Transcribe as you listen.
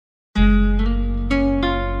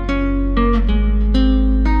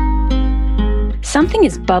Something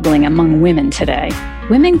is bubbling among women today.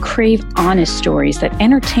 Women crave honest stories that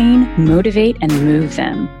entertain, motivate, and move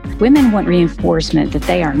them. Women want reinforcement that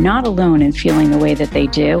they are not alone in feeling the way that they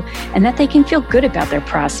do and that they can feel good about their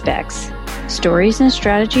prospects. Stories and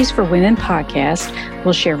Strategies for Women podcast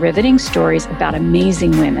will share riveting stories about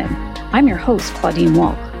amazing women. I'm your host, Claudine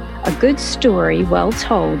Walk. A good story, well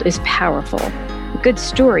told, is powerful. A good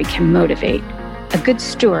story can motivate. A good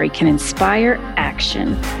story can inspire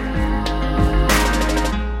action.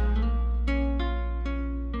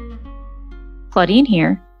 Claudine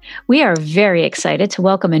here. We are very excited to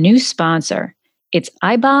welcome a new sponsor. It's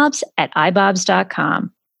iBobs at iBobs.com.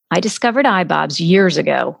 I discovered iBobs years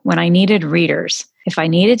ago when I needed readers. If I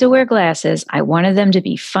needed to wear glasses, I wanted them to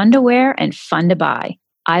be fun to wear and fun to buy.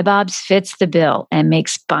 iBobs fits the bill and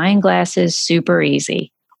makes buying glasses super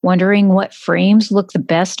easy. Wondering what frames look the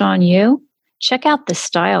best on you? Check out the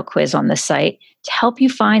style quiz on the site to help you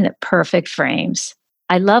find the perfect frames.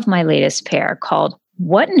 I love my latest pair called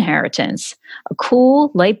What Inheritance? A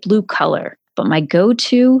cool light blue color. But my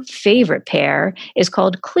go-to favorite pair is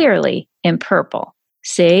called Clearly in purple.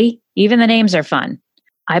 See, even the names are fun.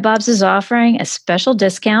 iBobs is offering a special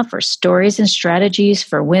discount for Stories and Strategies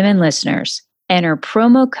for Women listeners. Enter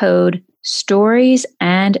promo code STORIES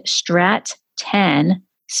and STRAT10,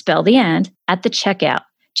 spell the and, at the checkout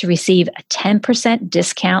to receive a 10%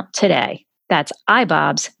 discount today. That's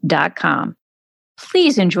iBobs.com.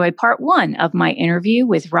 Please enjoy part one of my interview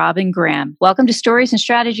with Robin Graham. Welcome to Stories and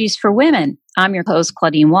Strategies for Women. I'm your host,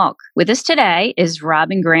 Claudine Walk. With us today is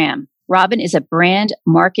Robin Graham. Robin is a brand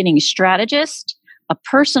marketing strategist, a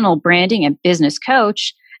personal branding and business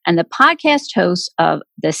coach, and the podcast host of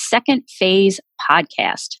the Second Phase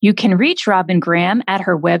podcast. You can reach Robin Graham at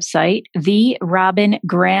her website,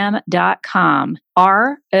 therobingraham.com,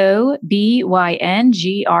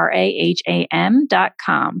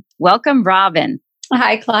 ROBYNGRAHAM.com. Welcome, Robin.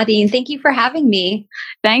 Hi, Claudine. Thank you for having me.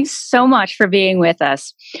 Thanks so much for being with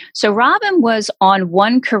us. So Robin was on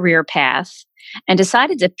one career path and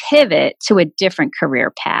decided to pivot to a different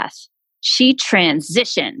career path. She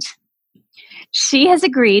transitioned. She has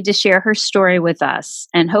agreed to share her story with us,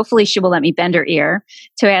 and hopefully she will let me bend her ear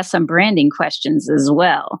to ask some branding questions as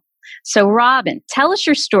well. So Robin, tell us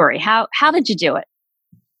your story. How did you do it?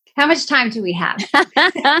 How much time do we have?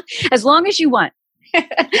 As long as you want.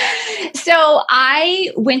 So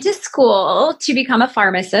I went to school to become a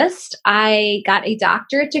pharmacist. I got a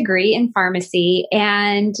doctorate degree in pharmacy,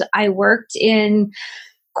 and I worked in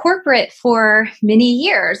corporate for many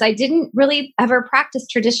years. I didn't really ever practice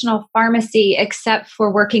traditional pharmacy except for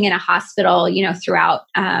working in a hospital, throughout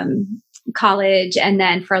college and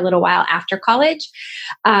then for a little while after college.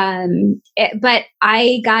 But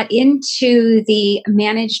I got into the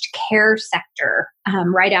managed care sector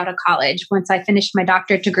right out of college once I finished my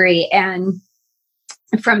doctorate degree. And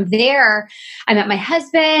from there, I met my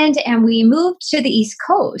husband and we moved to the East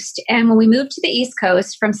Coast. And when we moved to the East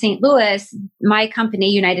Coast from St. Louis, my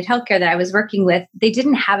company, United Healthcare, that I was working with, they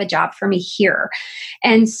didn't have a job for me here.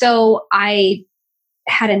 And so I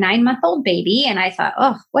had a 9-month-old baby and I thought,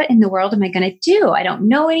 oh, what in the world am I going to do? I don't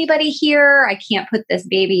know anybody here. I can't put this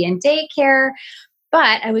baby in daycare.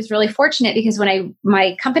 But I was really fortunate because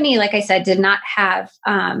my company, like I said, did not have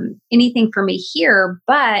anything for me here,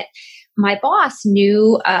 but my boss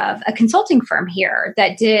knew of a consulting firm here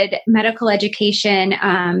that did medical education.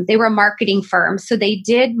 They were a marketing firm. So they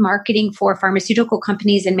did marketing for pharmaceutical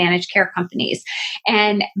companies and managed care companies.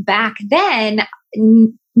 And back then,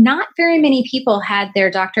 not very many people had their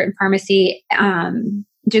doctorate in pharmacy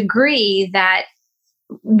degree that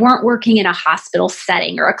weren't working in a hospital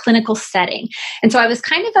setting or a clinical setting. And so I was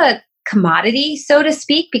kind of a commodity, so to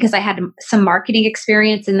speak, because I had some marketing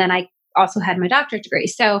experience and then I also had my doctorate degree.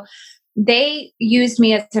 So they used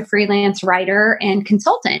me as a freelance writer and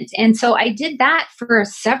consultant. And so I did that for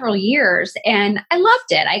several years and I loved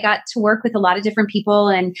it. I got to work with a lot of different people.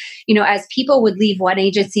 And, as people would leave one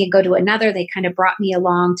agency and go to another, they kind of brought me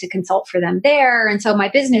along to consult for them there. And so my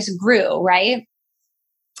business grew, right?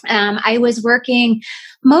 I was working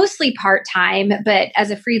mostly part-time, but as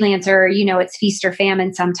a freelancer, it's feast or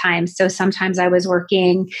famine sometimes. So sometimes I was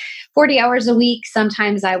working 40 hours a week.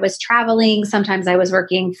 Sometimes I was traveling. Sometimes I was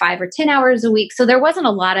working 5 or 10 hours a week. So there wasn't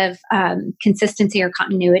a lot of consistency or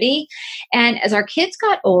continuity. And as our kids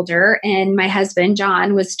got older and my husband,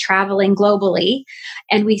 John, was traveling globally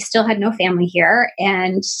and we still had no family here.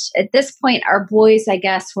 And at this point, our boys, I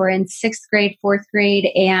guess, were in 6th grade, 4th grade,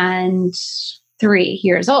 and 3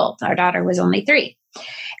 years old. Our daughter was only 3.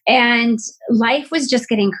 And life was just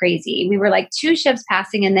getting crazy. We were like 2 ships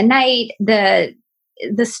passing in the night.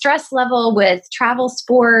 the stress level with travel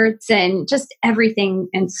sports and just everything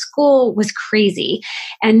in school was crazy.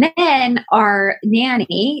 And then our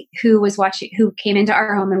nanny who came into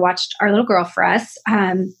our home and watched our little girl for us,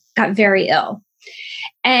 got very ill.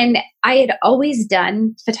 And I had always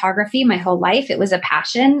done photography my whole life. It was a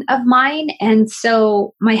passion of mine. And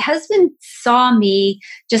so my husband saw me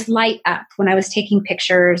just light up when I was taking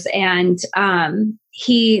pictures. And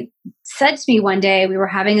he said to me one day, we were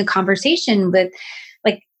having a conversation with,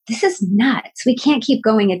 like, this is nuts. We can't keep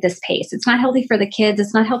going at this pace. It's not healthy for the kids.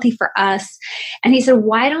 It's not healthy for us. And he said,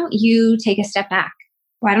 why don't you take a step back?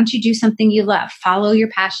 Why don't you do something you love? Follow your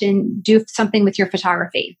passion, do something with your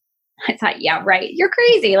photography. I thought, yeah, right. You're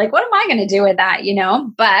crazy. Like, what am I going to do with that?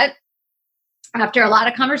 But after a lot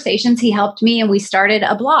of conversations, he helped me and we started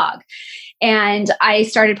a blog. And I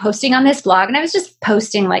started posting on this blog, and I was just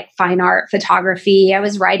posting like fine art photography. I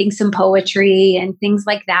was writing some poetry and things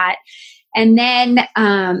like that. And then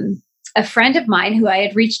a friend of mine who I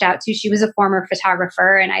had reached out to, she was a former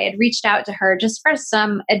photographer, and I had reached out to her just for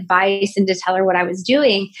some advice and to tell her what I was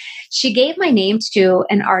doing. She gave my name to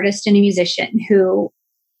an artist and a musician who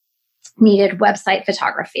needed website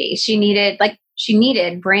photography. She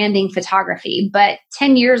needed branding photography, but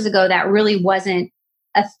 10 years ago, that really wasn't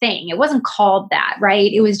a thing. It wasn't called that,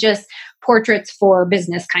 right? It was just portraits for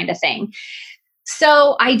business kind of thing.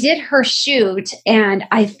 So I did her shoot and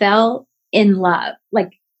I fell in love. Like,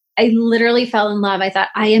 I literally fell in love. I thought,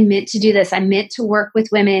 I am meant to do this. I'm meant to work with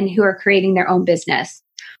women who are creating their own business.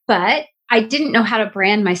 But I didn't know how to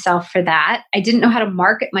brand myself for that. I didn't know how to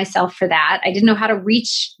market myself for that. I didn't know how to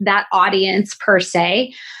reach that audience per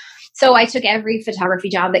se. So I took every photography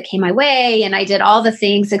job that came my way and I did all the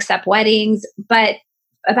things except weddings. But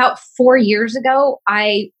about 4 years ago,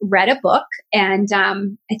 I read a book, and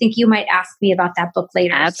I think you might ask me about that book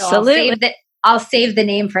later. Absolutely. So I'll save the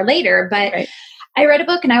name for later. But Right. I read a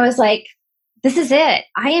book and I was like, this is it.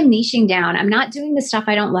 I am niching down. I'm not doing the stuff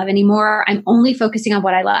I don't love anymore. I'm only focusing on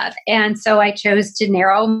what I love. And so I chose to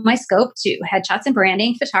narrow my scope to headshots and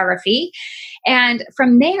branding photography. And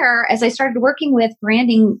from there, as I started working with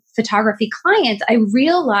branding photography clients, I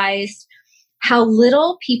realized how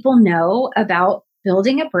little people know about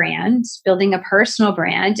building a brand, building a personal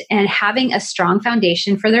brand, and having a strong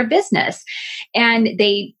foundation for their business. And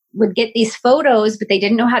they would get these photos, but they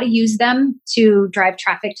didn't know how to use them to drive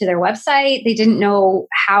traffic to their website. They didn't know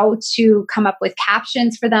how to come up with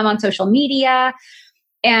captions for them on social media.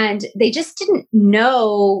 And they just didn't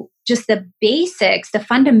know just the basics, the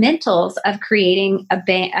fundamentals of creating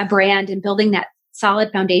a brand and building that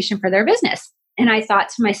solid foundation for their business. And I thought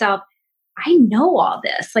to myself, I know all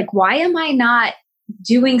this. Like, why am I not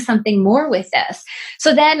doing something more with this?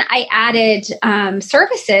 So then I added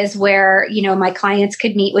services where, my clients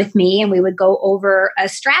could meet with me and we would go over a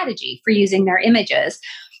strategy for using their images.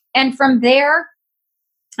 And from there,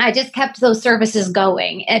 I just kept those services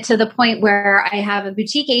going, and to the point where I have a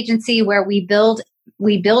boutique agency where we build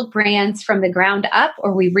brands from the ground up,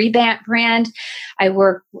 or we revamp brand. I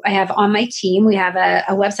have on my team, we have a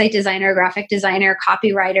website designer, graphic designer,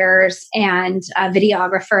 copywriters, and a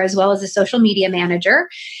videographer, as well as a social media manager.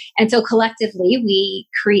 And so collectively, we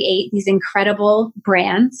create these incredible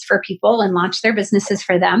brands for people and launch their businesses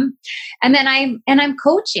for them. And then I'm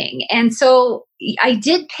coaching. And so I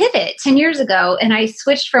did pivot 10 years ago, and I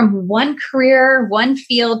switched from one career, one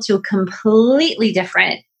field, to a completely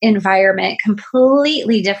different environment,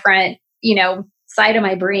 completely different, side of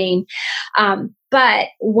my brain. But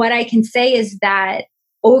what I can say is that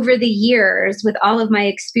over the years, with all of my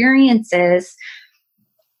experiences,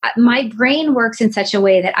 my brain works in such a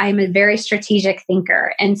way that I'm a very strategic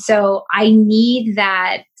thinker. And so I need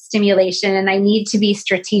that stimulation and I need to be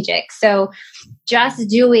strategic. So just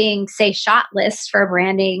doing, say, shot lists for a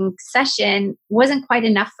branding session wasn't quite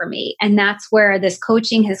enough for me. And that's where this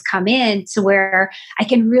coaching has come in, to where I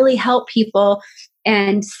can really help people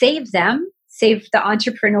and save the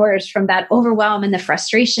entrepreneurs from that overwhelm and the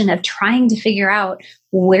frustration of trying to figure out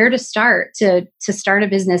where to start to start a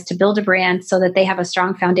business, to build a brand, so that they have a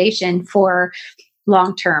strong foundation for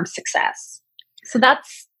long-term success. So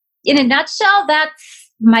that's, in a nutshell, that's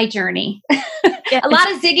my journey. Yeah, a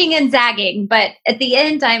lot of zigging and zagging, but at the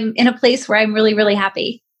end, I'm in a place where I'm really, really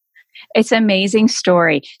happy. it's an amazing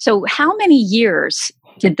story. So how many years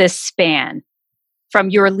did this span from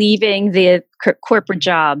your leaving the corporate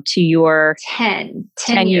job to your 10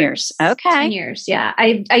 years? Okay. 10 years. Yeah.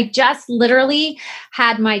 I just literally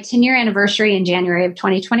had my 10-year anniversary in January of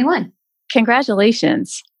 2021.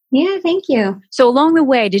 Congratulations. Yeah. Thank you. So along the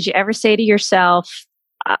way, did you ever say to yourself,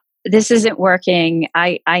 this isn't working,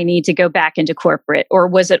 I need to go back into corporate? Or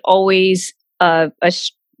was it always a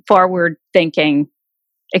forward thinking,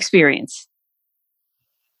 experience?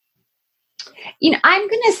 I'm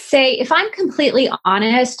going to say, if I'm completely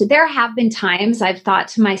honest, there have been times I've thought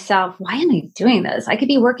to myself, why am I doing this? I could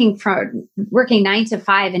be working 9 to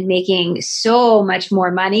 5 and making so much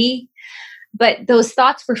more money. But those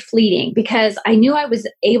thoughts were fleeting because I knew I was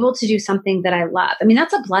able to do something that I love. I mean,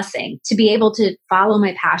 that's a blessing to be able to follow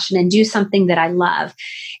my passion and do something that I love.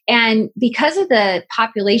 And because of the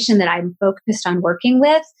population that I'm focused on working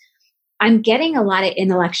with, I'm getting a lot of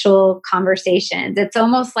intellectual conversations. It's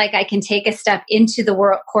almost like I can take a step into the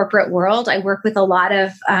corporate world. I work with a lot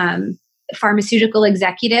of pharmaceutical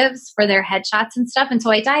executives for their headshots and stuff. And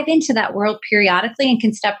so I dive into that world periodically and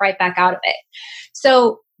can step right back out of it.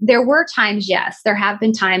 So there were times, yes, there have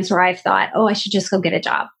been times where I've thought, oh, I should just go get a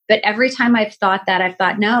job. But every time I've thought that, I've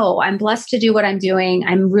thought, no, I'm blessed to do what I'm doing.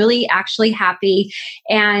 I'm really actually happy.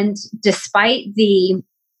 And despite the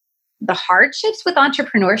hardships with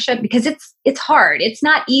entrepreneurship, because it's hard, it's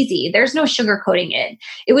not easy. There's no sugarcoating it.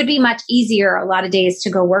 It would be much easier a lot of days to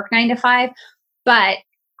go work 9 to 5, but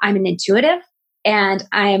I'm an intuitive. And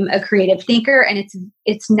I'm a creative thinker, and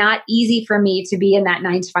it's not easy for me to be in that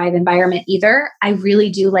 9 to 5 environment either. I really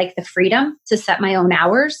do like the freedom to set my own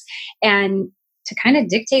hours and to kind of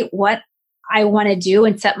dictate what I want to do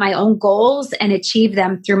and set my own goals and achieve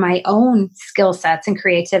them through my own skill sets and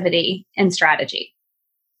creativity and strategy.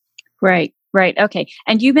 Right. Okay.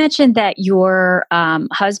 And you mentioned that your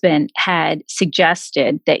husband had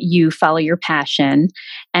suggested that you follow your passion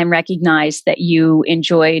and recognize that you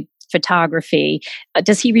enjoyed photography.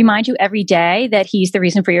 Does he remind you every day that he's the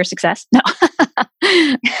reason for your success? No.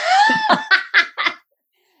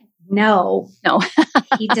 No,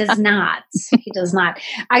 he does not. He does not.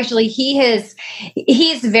 Actually, he's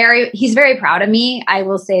very proud of me. I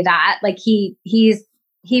will say that. Like he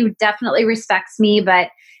definitely respects me, but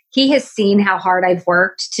he has seen how hard I've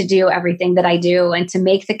worked to do everything that I do and to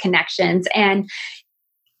make the connections. And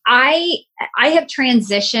I have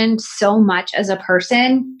transitioned so much as a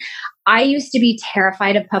person. I used to be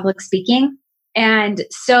terrified of public speaking. And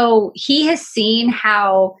so he has seen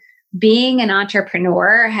how being an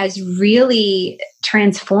entrepreneur has really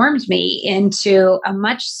transformed me into a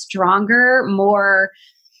much stronger, more,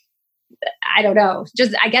 I don't know,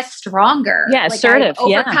 just I guess stronger. Yeah, assertive. I've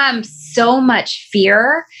overcome so much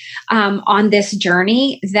fear on this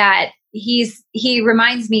journey that he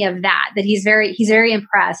reminds me of that he's very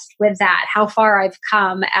impressed with that, how far I've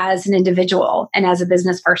come as an individual and as a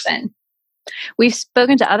business person. We've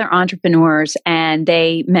spoken to other entrepreneurs and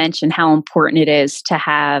they mention how important it is to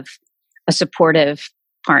have a supportive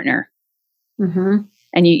partner. Mm-hmm.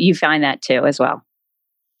 And you find that too as well.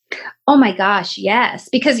 Oh my gosh, yes.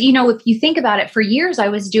 Because, if you think about it, for years I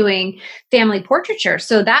was doing family portraiture.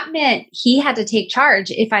 So that meant he had to take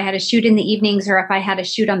charge if I had a shoot in the evenings or if I had a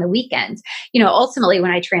shoot on the weekends. Ultimately,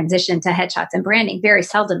 when I transitioned to headshots and branding, very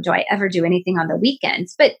seldom do I ever do anything on the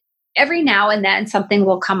weekends. But every now and then something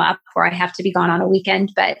will come up where I have to be gone on a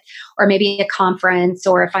weekend, or maybe a conference,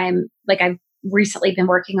 or if I've recently been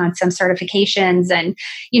working on some certifications and,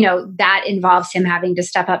 that involves him having to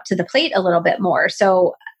step up to the plate a little bit more.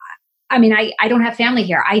 So I mean, I don't have family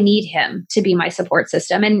here. I need him to be my support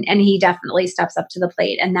system. And he definitely steps up to the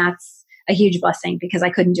plate. And that's a huge blessing because I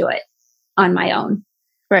couldn't do it on my own.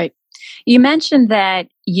 Right. You mentioned that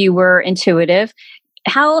you were intuitive.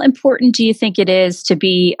 How important do you think it is to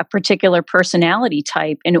be a particular personality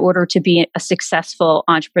type in order to be a successful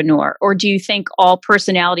entrepreneur? Or do you think all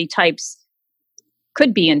personality types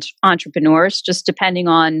could be entrepreneurs, just depending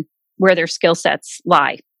on where their skill sets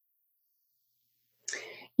lie?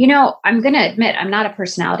 I'm going to admit I'm not a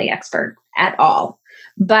personality expert at all,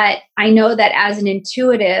 but I know that as an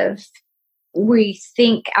intuitive, we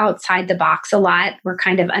think outside the box a lot. We're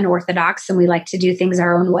kind of unorthodox and we like to do things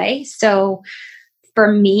our own way. So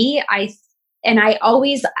for me, I'd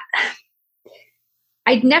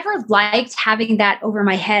never liked having that over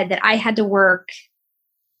my head that I had to work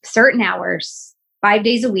certain hours, 5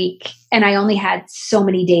 days a week, and I only had so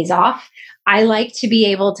many days off. I like to be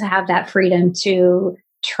able to have that freedom to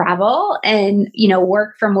travel and,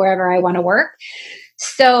 work from wherever I want to work.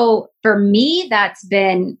 So for me, I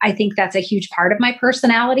think that's a huge part of my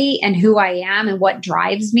personality and who I am and what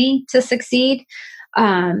drives me to succeed.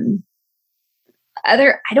 I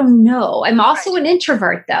don't know. I'm also an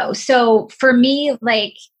introvert though. So for me,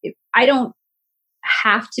 I don't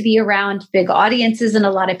have to be around big audiences and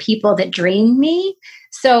a lot of people that drain me.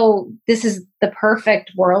 So this is the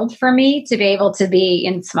perfect world for me to be able to be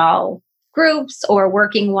in small groups or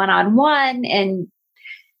working one-on-one. And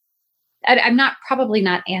I'm probably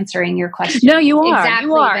not answering your question. No, you are. Exactly.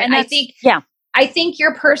 You are. And I think, I think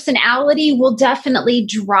your personality will definitely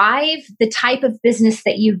drive the type of business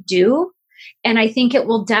that you do. And I think it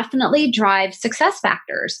will definitely drive success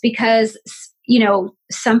factors because,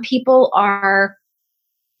 some people are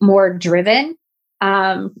more driven.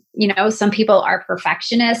 Some people are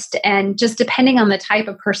perfectionist, and just depending on the type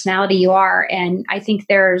of personality you are. And I think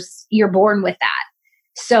you're born with that.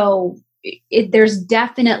 So there's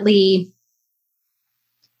definitely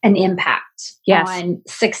an impact on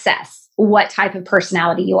success, what type of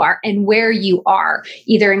personality you are and where you are,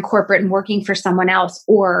 either in corporate and working for someone else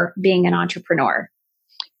or being an entrepreneur.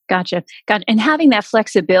 Gotcha. And having that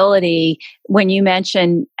flexibility, when you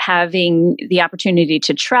mention having the opportunity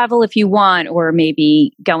to travel if you want, or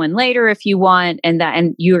maybe go in later if you want, and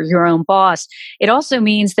you're your own boss, it also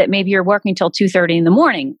means that maybe you're working till 2:30 in the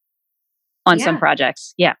morning on some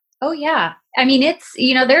projects. Yeah. Oh yeah. I mean, it's,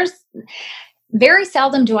 there's very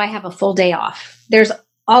seldom do I have a full day off. There's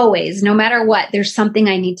always, no matter what, there's something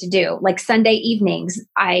I need to do. Like Sunday evenings,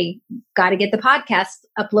 I got to get the podcast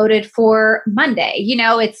uploaded for Monday.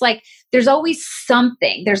 It's like there's always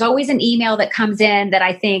something. There's always an email that comes in that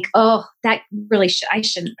I think, oh, that really I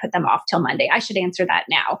shouldn't put them off till Monday. I should answer that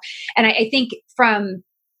now. And I think from,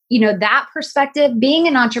 that perspective, being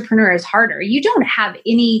an entrepreneur is harder. You don't have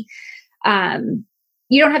anyone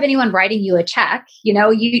writing you a check.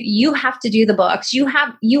 You have to do the books. You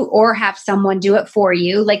have someone do it for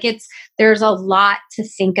you. Like there's a lot to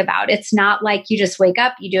think about. It's not like you just wake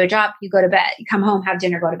up, you do a job, you go to bed, you come home, have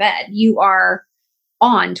dinner, go to bed. You are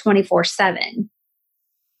on 24/7.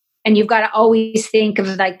 And you've got to always think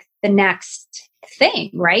of like the next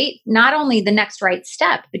thing, right? Not only the next right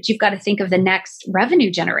step, but you've got to think of the next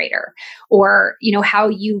revenue generator, or, how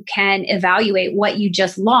you can evaluate what you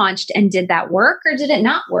just launched, and did that work or did it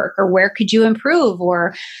not work? Or where could you improve?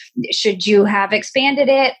 Or should you have expanded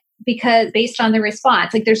it because based on the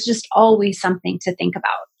response? Like there's just always something to think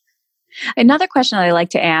about. Another question I like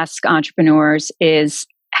to ask entrepreneurs is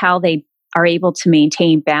how they are able to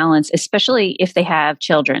maintain balance, especially if they have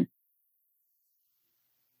children.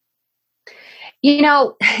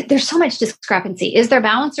 There's so much discrepancy. Is there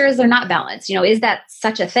balance or is there not balance? Is that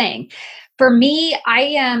such a thing? For me, I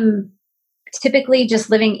am typically just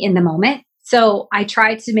living in the moment. So I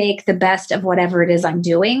try to make the best of whatever it is I'm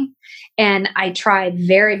doing. And I try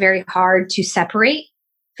very, very hard to separate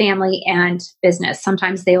family and business.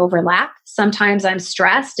 Sometimes they overlap. Sometimes I'm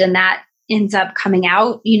stressed and that ends up coming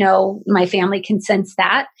out. My family can sense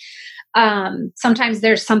that. Sometimes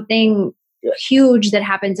there's something huge that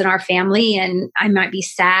happens in our family and I might be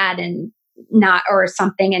sad and not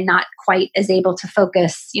quite as able to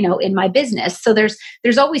focus, in my business. So there's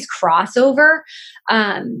always crossover.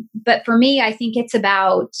 But for me, I think it's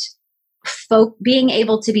about being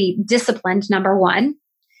able to be disciplined, number one,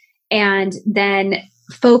 and then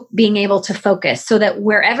being able to focus so that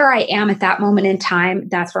wherever I am at that moment in time,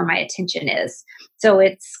 that's where my attention is. So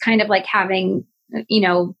it's kind of like having,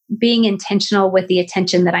 being intentional with the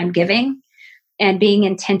attention that I'm giving, and being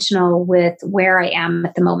intentional with where I am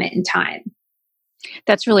at the moment in time.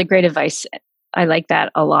 That's really great advice. I like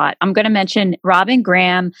that a lot. I'm going to mention Robin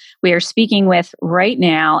Graham we are speaking with right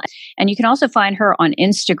now. And you can also find her on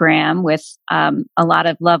Instagram with a lot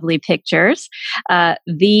of lovely pictures.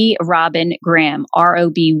 The Robin Graham,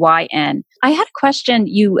 ROBYN. I had a question.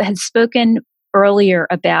 You had spoken earlier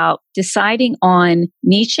about deciding on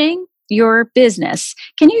niching your business.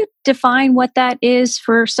 Can you define what that is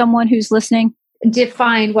for someone who's listening?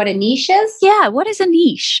 Define what a niche is? Yeah. What is a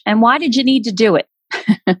niche and why did you need to do it?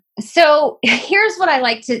 So here's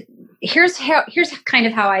kind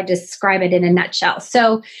of how I describe it in a nutshell.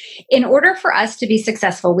 So in order for us to be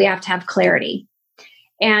successful, we have to have clarity.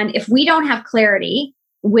 And if we don't have clarity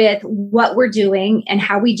with what we're doing and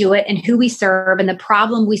how we do it and who we serve and the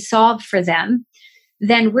problem we solve for them,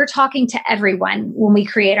 then we're talking to everyone when we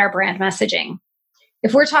create our brand messaging.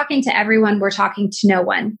 If we're talking to everyone, we're talking to no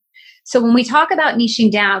one. So when we talk about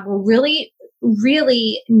niching down, we're really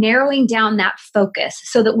narrowing down that focus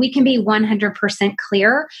so that we can be 100%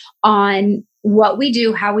 clear on what we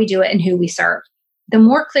do, how we do it, and who we serve. The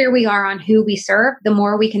more clear we are on who we serve, the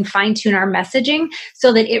more we can fine tune our messaging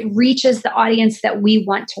so that it reaches the audience that we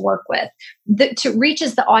want to work with,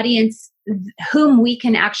 reaches the audience whom we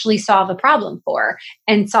can actually solve a problem for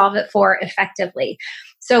and solve it for effectively.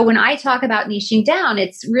 So when I talk about niching down,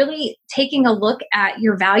 it's really taking a look at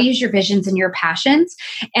your values, your visions, and your passions,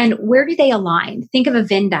 and where do they align? Think of a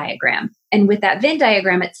Venn diagram. And with that Venn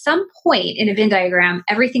diagram, at some point in a Venn diagram,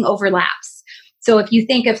 everything overlaps. So if you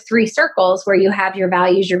think of 3 circles where you have your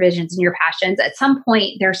values, your visions, and your passions, at some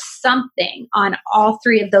point there's something on all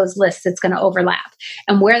 3 of those lists that's going to overlap.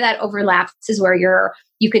 And where that overlaps is where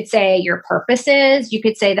you could say your purpose is, you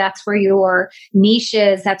could say that's where your niche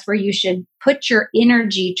is, that's where you should put your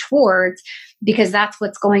energy towards, because that's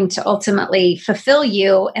what's going to ultimately fulfill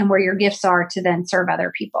you and where your gifts are to then serve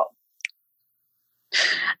other people.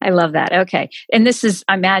 I love that. Okay. And this is,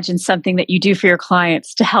 I imagine, something that you do for your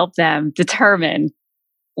clients to help them determine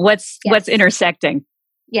what's intersecting.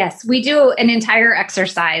 Yes, we do an entire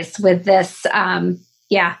exercise with this. And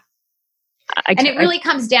it really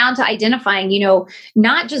comes down to identifying,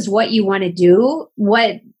 not just what you want to do,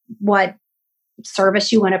 what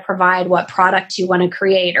service you want to provide, what product you want to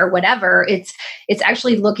create or whatever. It's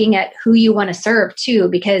actually looking at who you want to serve too,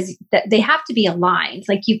 because they have to be aligned.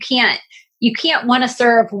 Like you can't want to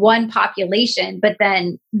serve one population, but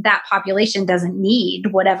then that population doesn't need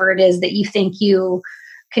whatever it is that you think you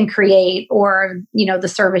can create or, the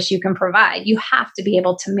service you can provide. You have to be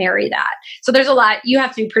able to marry that. So there's a lot, you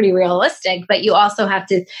have to be pretty realistic, but you also have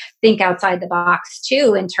to think outside the box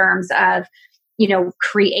too, in terms of,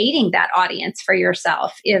 creating that audience for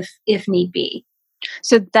yourself if need be.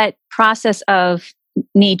 So that process of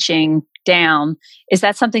niching down, is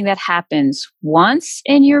that something that happens once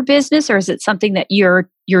in your business, or is it something that you're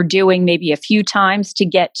doing maybe a few times to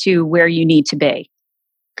get to where you need to be?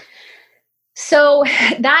 So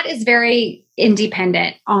that is very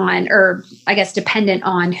independent on, or I guess dependent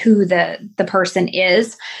on who the person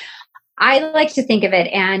is. I like to think of it,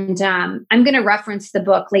 and I'm going to reference the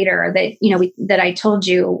book later that that I told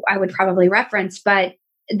you I would probably reference, but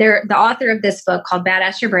the author of this book called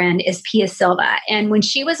Badass Your Brand is Pia Silva. And when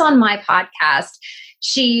she was on my podcast,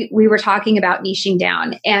 we were talking about niching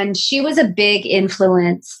down, and she was a big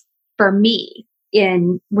influence for me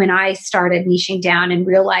when I started niching down and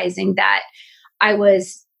realizing that I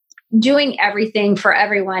was doing everything for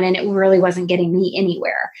everyone and it really wasn't getting me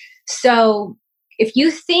anywhere. So if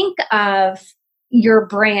you think of your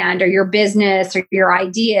brand or your business or your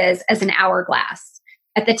ideas as an hourglass,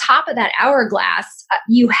 at the top of that hourglass,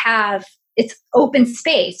 it's open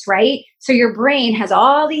space, right? So your brain has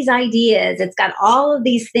all these ideas. It's got all of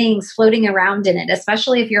these things floating around in it,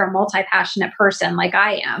 especially if you're a multi-passionate person like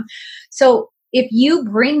I am. So if you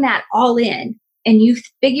bring that all in and you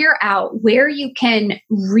figure out where you can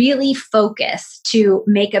really focus to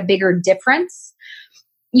make a bigger difference,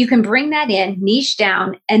 you can bring that in, niche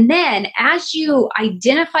down, and then as you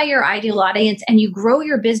identify your ideal audience and you grow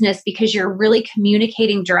your business because you're really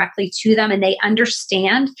communicating directly to them and they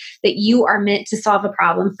understand that you are meant to solve a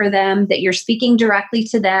problem for them, that you're speaking directly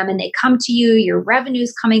to them and they come to you, your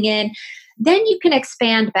revenue's coming in, then you can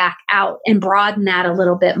expand back out and broaden that a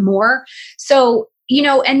little bit more. So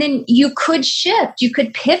and then you could shift, you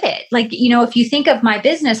could pivot. Like, if you think of my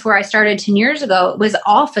business where I started 10 years ago, it was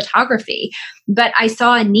all photography, but I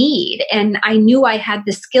saw a need and I knew I had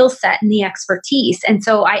the skill set and the expertise. And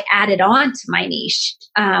so I added on to my niche,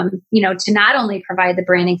 to not only provide the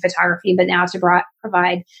branding photography, but now to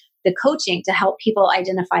provide the coaching to help people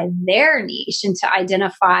identify their niche and to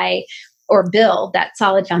identify or build that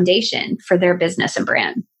solid foundation for their business and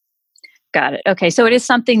brand. Got it. Okay. So it is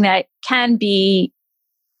something that can be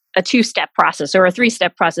a 2-step process or a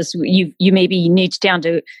 3-step process. You maybe niche down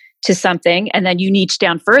to something and then you niche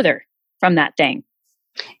down further from that thing.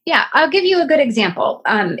 Yeah, I'll give you a good example,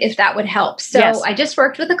 if that would help. So yes. I just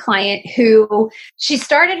worked with a client who she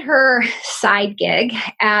started her side gig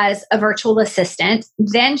as a virtual assistant.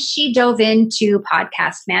 Then she dove into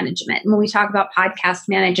podcast management. And when we talk about podcast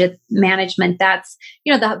management, that's,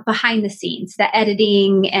 the behind the scenes, the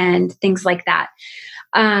editing and things like that.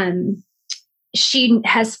 She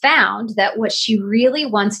has found that what she really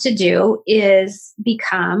wants to do is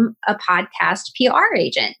become a podcast PR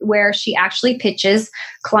agent, where she actually pitches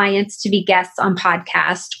clients to be guests on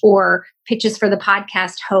podcast or pitches for the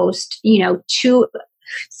podcast host, to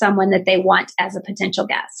someone that they want as a potential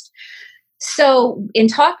guest. So in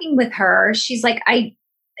talking with her, she's like,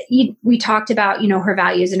 we talked about, her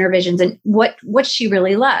values and her visions and what she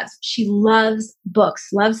really loves. She loves books,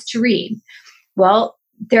 loves to read. Well,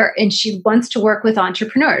 and she wants to work with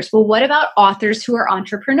entrepreneurs. Well, what about authors who are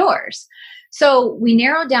entrepreneurs? So we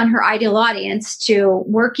narrowed down her ideal audience to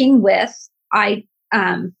working with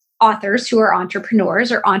authors who are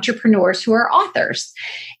entrepreneurs or entrepreneurs who are authors.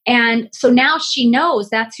 And so now she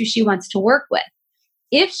knows that's who she wants to work with.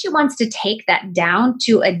 If she wants to take that down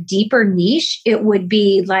to a deeper niche, it would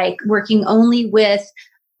be like working only with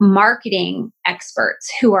marketing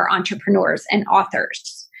experts who are entrepreneurs and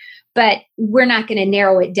authors. But we're not going to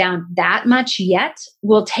narrow it down that much yet.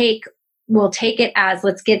 We'll take we'll take it as,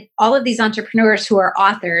 let's get all of these entrepreneurs who are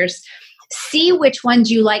authors, see which ones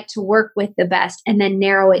you like to work with the best, and then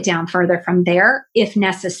narrow it down further from there if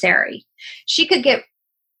necessary. She could get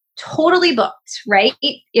totally booked, right?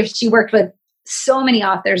 If she worked with so many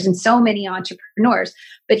authors and so many entrepreneurs.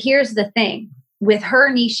 But here's the thing. With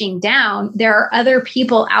her niching down, there are other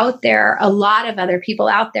people out there, a lot of other people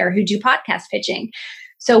out there who do podcast pitching.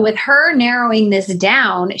 So with her narrowing this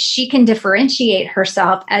down, she can differentiate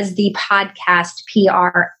herself as the podcast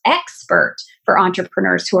PR expert for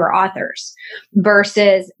entrepreneurs who are authors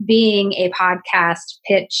versus being a podcast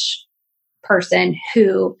pitch person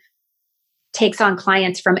who takes on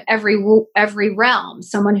clients from every realm,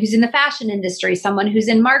 someone who's in the fashion industry, someone who's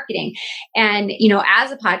in marketing. And,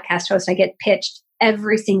 as a podcast host, I get pitched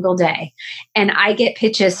every single day. And I get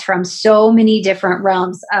pitches from so many different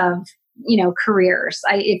realms of, careers.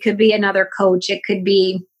 It could be another coach. It could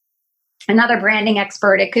be another branding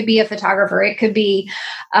expert. It could be a photographer. It could be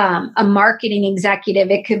a marketing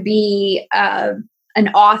executive. It could be an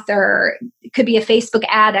author. It could be a Facebook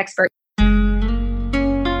ad expert.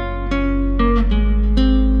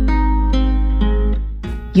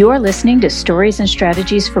 You're listening to Stories and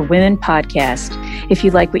Strategies for Women podcast. If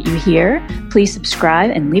you like what you hear, please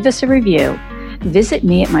subscribe and leave us a review. Visit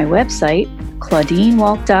me at my website,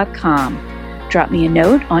 ClaudineWalk.com. Drop me a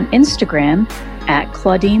note on Instagram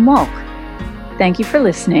 @ClaudineWalk. Thank you for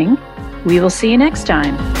listening. We will see you next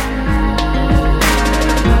time.